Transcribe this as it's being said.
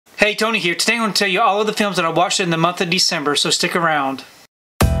Hey, Tony here. Today I'm going to tell you all of the films that I watched in the month of December, so stick around.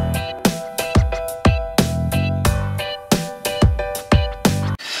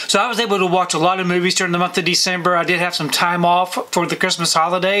 So I was able to watch a lot of movies during the month of December. I did have some time off for the Christmas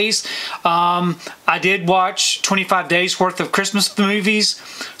holidays. I did watch 25 days worth of Christmas movies,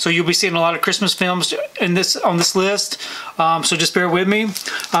 so you'll be seeing a lot of Christmas films on this list. So just bear with me.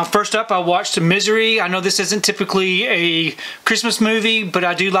 First up, I watched Misery. I know this isn't typically a Christmas movie, but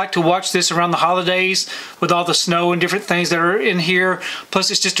I do like to watch this around the holidays with all the snow and different things that are in here.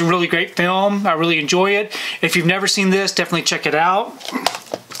 Plus, it's just a really great film. I really enjoy it. If you've never seen this, definitely check it out.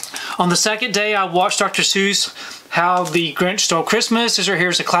 On the second day, I watched Dr. Seuss' How the Grinch Stole Christmas. This right here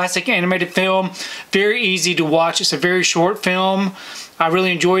is a classic animated film. Very easy to watch. It's a very short film. I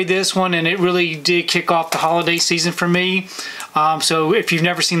really enjoyed this one, and it really did kick off the holiday season for me. So if you've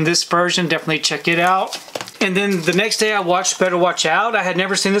never seen this version, definitely check it out. And then the next day, I watched Better Watch Out. I had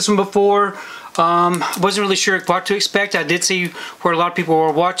never seen this one before. Wasn't really sure what to expect. I did see where a lot of people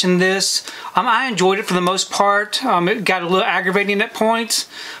were watching this. I enjoyed it for the most part. It got a little aggravating at points,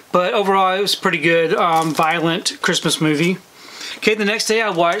 but overall it was pretty good, violent Christmas movie. Okay, the next day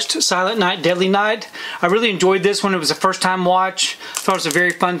I watched Silent Night, Deadly Night. I really enjoyed this one. It was a first time watch. Thought it was a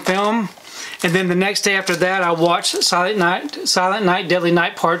very fun film. And then the next day after that I watched Silent Night, Deadly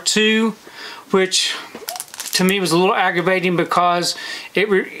Night Part 2, which to me was a little aggravating because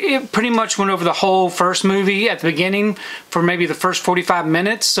it pretty much went over the whole first movie at the beginning for maybe the first 45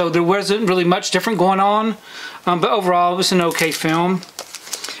 minutes, so there wasn't really much different going on, but overall it was an okay film.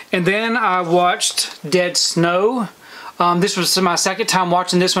 And then I watched Dead Snow. This was my second time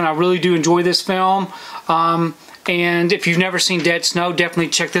watching this one. I really do enjoy this film, and if you've never seen Dead Snow, definitely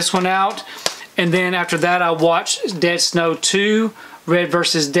check this one out. And then after that I watched Dead Snow 2, Red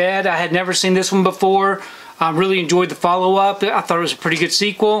vs. Dead. I had never seen this one before. I really enjoyed the follow-up. I thought it was a pretty good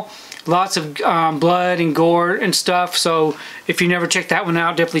sequel. Lots of blood and gore and stuff, so if you never checked that one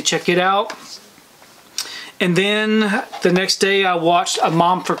out, definitely check it out. And then the next day I watched A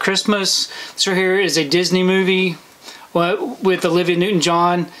Mom for Christmas. This right here is a Disney movie with Olivia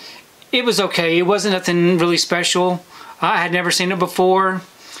Newton-John. It was okay. It wasn't nothing really special. I had never seen it before,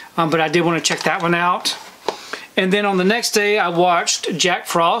 but I did want to check that one out. And then on the next day I watched Jack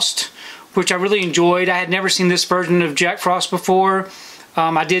Frost, which I really enjoyed. I had never seen this version of Jack Frost before.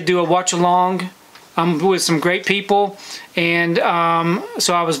 I did do a watch along with some great people, and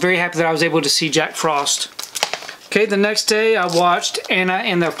so I was very happy that I was able to see Jack Frost. Okay, the next day I watched Anna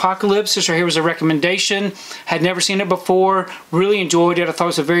and the Apocalypse. This right here was a recommendation. Had never seen it before. Really enjoyed it. I thought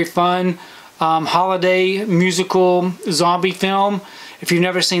it was a very fun holiday musical zombie film. If you've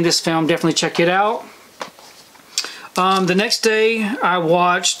never seen this film, definitely check it out. The next day I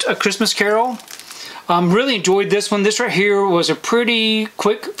watched A Christmas Carol. Really enjoyed this one. This right here was a pretty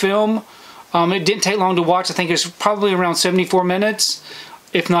quick film. It didn't take long to watch. I think it's probably around 74 minutes,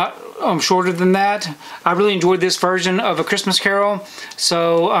 if not shorter than that. I really enjoyed this version of A Christmas Carol,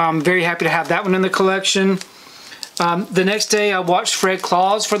 so I'm very happy to have that one in the collection. The next day I watched Fred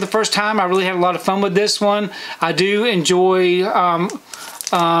Claus for the first time. I really had a lot of fun with this one. I do enjoy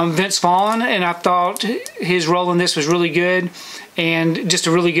Vince Vaughn, and I thought his role in this was really good, and just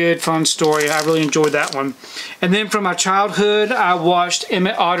a really good fun story. I really enjoyed that one. And then from my childhood I watched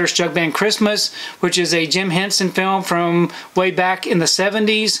Emmett Otter's Jug Band Christmas, which is a Jim Henson film from way back in the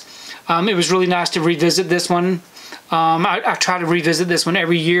 70s. It was really nice to revisit this one. I try to revisit this one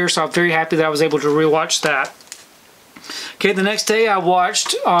every year, so I'm very happy that I was able to rewatch that. Okay, the next day I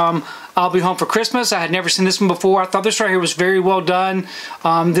watched I'll Be Home for Christmas. I had never seen this one before. I thought this right here was very well done.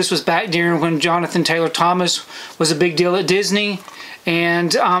 This was back during when Jonathan Taylor Thomas was a big deal at Disney,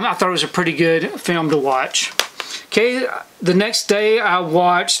 and I thought it was a pretty good film to watch. Okay, the next day I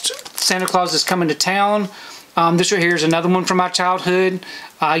watched Santa Claus is Coming to Town. This right here is another one from my childhood.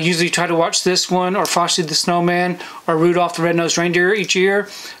 I usually try to watch this one, or Frosty the Snowman, or Rudolph the Red-Nosed Reindeer each year.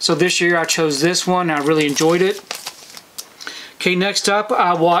 So this year I chose this one, and I really enjoyed it. Okay, next up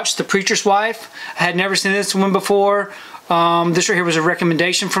I watched The Preacher's Wife. I had never seen this one before. This right here was a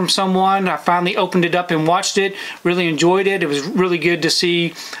recommendation from someone. I finally opened it up and watched it. Really enjoyed it. It was really good to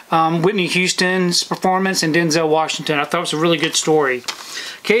see Whitney Houston's performance and Denzel Washington. I thought it was a really good story.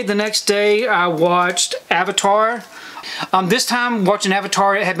 Okay, the next day I watched Avatar. This time watching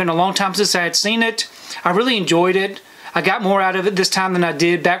Avatar, it had been a long time since I had seen it. I really enjoyed it. I got more out of it this time than I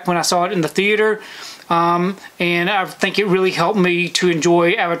did back when I saw it in the theater. And I think it really helped me to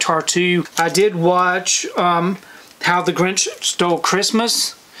enjoy Avatar 2. I did watch How the Grinch Stole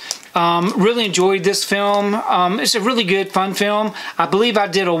Christmas. Really enjoyed this film. It's a really good, fun film. I believe I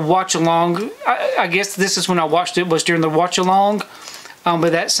did a watch along. I guess this is when I watched it, was during the watch along.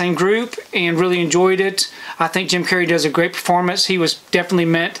 with that same group and really enjoyed it. I think Jim Carrey does a great performance. He was definitely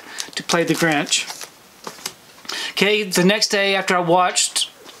meant to play the Grinch. Okay, the next day after I watched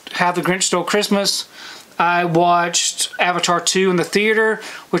How the Grinch Stole Christmas, I watched Avatar 2 in the theater,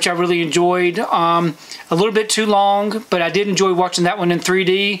 which I really enjoyed. A little bit too long, but I did enjoy watching that one in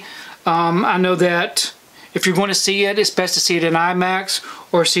 3D. I know that if you're going to see it, it's best to see it in IMAX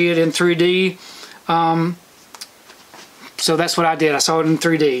or see it in 3D. So that's what I did. I saw it in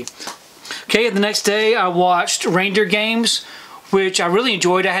 3D. Okay, the next day I watched Reindeer Games, which I really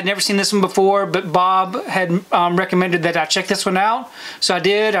enjoyed. I had never seen this one before, but Bob had recommended that I check this one out. So I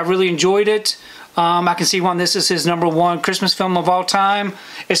did. I really enjoyed it. I can see why this is his #1 Christmas film of all time.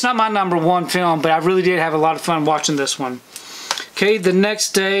 It's not my #1 film, but I really did have a lot of fun watching this one. Okay, the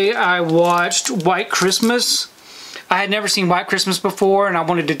next day I watched White Christmas. I had never seen White Christmas before, and I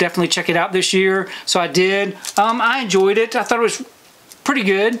wanted to definitely check it out this year, so I did. I enjoyed it. I thought it was pretty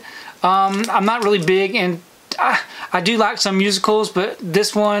good. I'm not really big, and I do like some musicals, but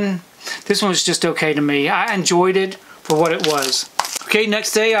this one was just okay to me. I enjoyed it for what it was. Okay,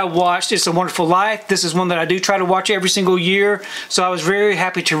 next day I watched It's a Wonderful Life. This is one that I do try to watch every single year, so I was very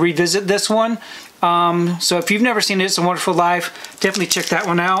happy to revisit this one. So if you've never seen It's a Wonderful Life, definitely check that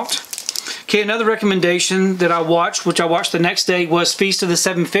one out. Okay, another recommendation that I watched, which I watched the next day, was Feast of the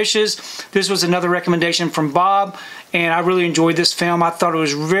Seven Fishes. This was another recommendation from Bob, and I really enjoyed this film. I thought it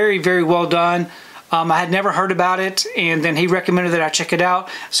was very, very well done. I had never heard about it, and then he recommended that I check it out,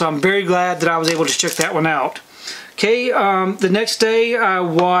 so I'm very glad that I was able to check that one out. Okay, the next day I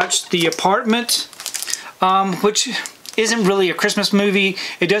watched The Apartment, which isn't really a Christmas movie.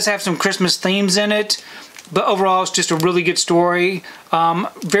 It does have some Christmas themes in it, but overall it's just a really good story.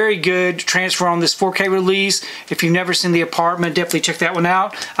 Very good transfer on this 4K release. If you've never seen The Apartment, definitely check that one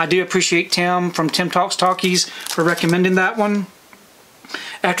out. I do appreciate Tim from Tim Talks Talkies for recommending that one.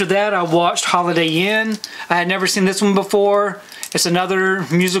 After that, I watched Holiday Inn. I had never seen this one before. It's another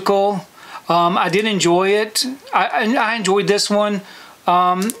musical. I did enjoy it. I enjoyed this one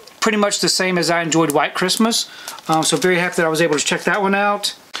pretty much the same as I enjoyed White Christmas. So very happy that I was able to check that one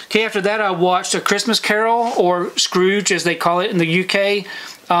out. Okay, after that I watched A Christmas Carol, or Scrooge as they call it in the UK.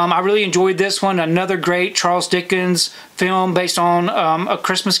 I really enjoyed this one. Another great Charles Dickens film based on A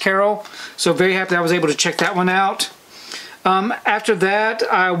Christmas Carol. So very happy that I was able to check that one out. After that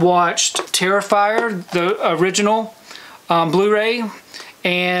I watched Terrifier, the original Blu-ray,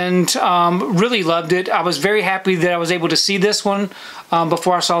 and really loved it. I was very happy that I was able to see this one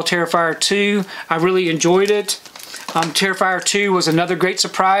before I saw Terrifier 2. I really enjoyed it. Terrifier 2 was another great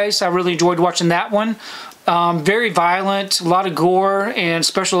surprise. I really enjoyed watching that one. Very violent, a lot of gore and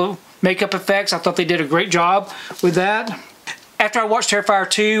special makeup effects. I thought they did a great job with that. After I watched Terrifier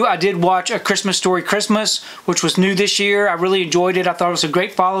 2, I did watch A Christmas Story Christmas, which was new this year. I really enjoyed it. I thought it was a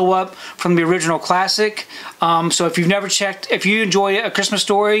great follow-up from the original classic. So if you've never checked, if you enjoy A Christmas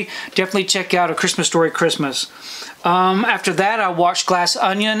Story, definitely check out A Christmas Story Christmas. After that, I watched Glass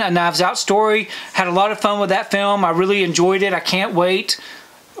Onion, A Knives Out story. Had a lot of fun with that film. I really enjoyed it. I can't wait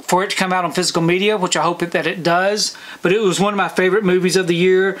for it to come out on physical media, which I hope that it does. But it was one of my favorite movies of the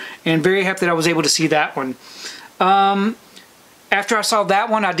year, and very happy that I was able to see that one. After I saw that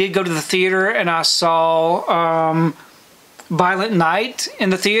one, I did go to the theater and I saw Violent Night in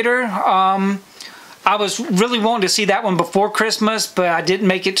the theater. I was really wanting to see that one before Christmas, but I didn't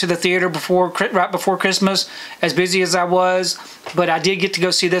make it to the theater right before Christmas, as busy as I was. But I did get to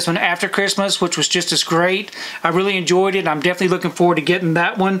go see this one after Christmas, which was just as great. I really enjoyed it. I'm definitely looking forward to getting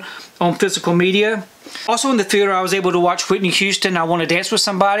that one on physical media. Also in the theater, I was able to watch Whitney Houston, I Want to Dance with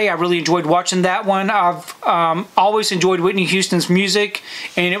Somebody. I really enjoyed watching that one. I've always enjoyed Whitney Houston's music,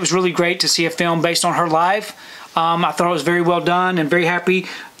 and it was really great to see a film based on her life. I thought it was very well done, and very happy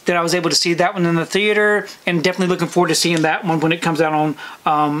that I was able to see that one in the theater, and definitely looking forward to seeing that one when it comes out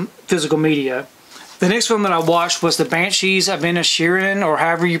on physical media. The next film that I watched was The Banshees of Inisherin, or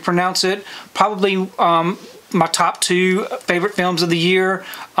however you pronounce it. Probably my top 2 favorite films of the year,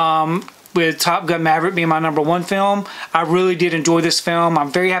 with Top Gun Maverick being my #1 film. I really did enjoy this film.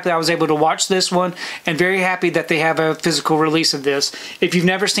 I'm very happy that I was able to watch this one, and very happy that they have a physical release of this. If you've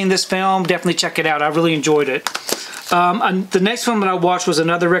never seen this film, definitely check it out. I really enjoyed it. The next film that I watched was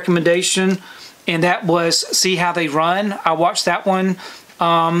another recommendation, and that was See How They Run. I watched that one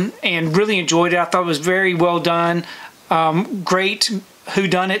and really enjoyed it. I thought it was very well done. Great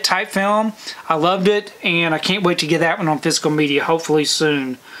whodunit type film. I loved it, and I can't wait to get that one on physical media, hopefully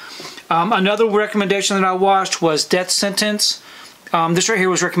soon. Another recommendation that I watched was Death Sentence. This right here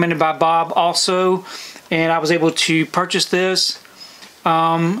was recommended by Bob also, and I was able to purchase this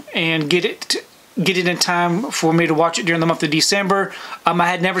and get get it in time for me to watch it during the month of December. I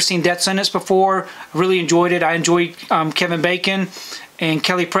had never seen Death Sentence before. I really enjoyed it. I enjoyed Kevin Bacon and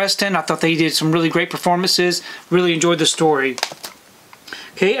Kelly Preston. I thought they did some really great performances. Really enjoyed the story.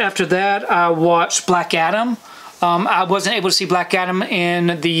 Okay, after that, I watched Black Adam. I wasn't able to see Black Adam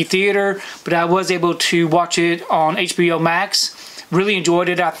in the theater, but I was able to watch it on HBO Max. Really enjoyed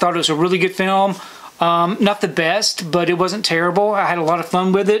it. I thought it was a really good film. Not the best, but it wasn't terrible. I had a lot of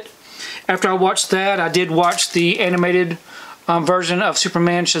fun with it. After I watched that, I did watch the animated version of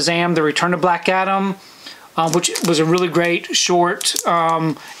Superman Shazam! The Return of Black Adam, which was a really great short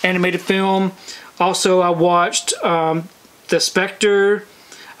animated film. Also, I watched The Spectre.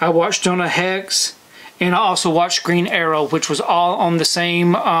 I watched Jonah Hex, and I also watched Green Arrow, which was all on the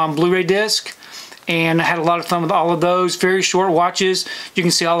same Blu-ray disc. And I had a lot of fun with all of those. Very short watches. You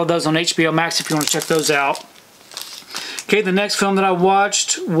can see all of those on HBO Max if you want to check those out. Okay, the next film that I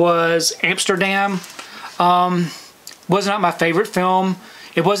watched was Amsterdam. Was not my favorite film.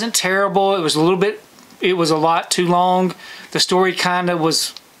 It wasn't terrible. It was a lot too long. The story kind of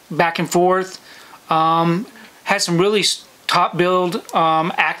was back and forth. Had some really top-billed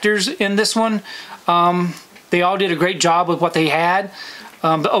actors in this one. They all did a great job with what they had.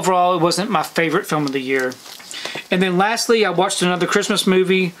 But overall, it wasn't my favorite film of the year. And then lastly, I watched another Christmas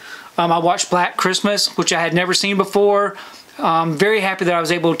movie. I watched Black Christmas, which I had never seen before. Very happy that I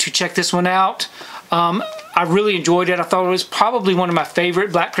was able to check this one out. I really enjoyed it. I thought it was probably one of my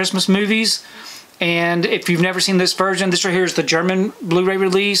favorite Black Christmas movies. And if you've never seen this version, this right here is the German Blu-ray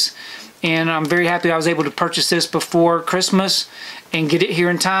release. And I'm very happy I was able to purchase this before Christmas and get it here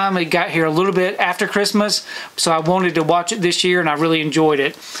in time. It got here a little bit after Christmas, so I wanted to watch it this year, and I really enjoyed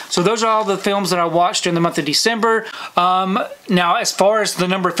it. So those are all the films that I watched in the month of December. Now, as far as the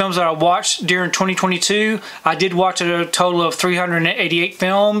number of films that I watched during 2022, I did watch a total of 388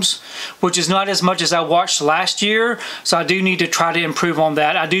 films, which is not as much as I watched last year, so I do need to try to improve on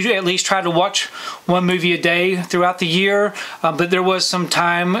that. I do at least try to watch one movie a day throughout the year, but there was some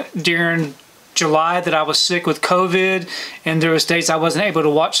time during July that I was sick with COVID, and there was days I wasn't able to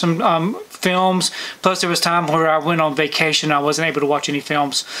watch some films. Plus there was time where I went on vacation and I wasn't able to watch any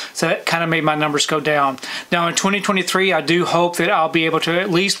films, so that kind of made my numbers go down. Now in 2023, I do hope that I'll be able to at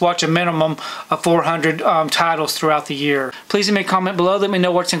least watch a minimum of 400 titles throughout the year. Please leave me a comment below. Let me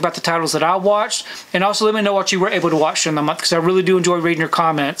know what you think about the titles that I watched, and also let me know what you were able to watch during the month, because I really do enjoy reading your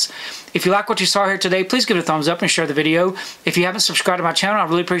comments. If you like what you saw here today, please give it a thumbs up and share the video. If you haven't subscribed to my channel, I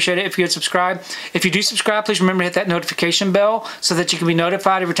really appreciate it if you would subscribe. If you do subscribe, please remember to hit that notification bell so that you can be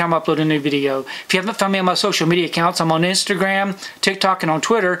notified every time I upload a new video. If you haven't found me on my social media accounts, I'm on Instagram, TikTok, and on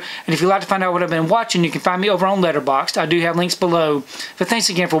Twitter. And if you'd like to find out what I've been watching, you can find me over on Letterboxd. I do have links below. But thanks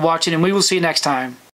again for watching, and we will see you next time.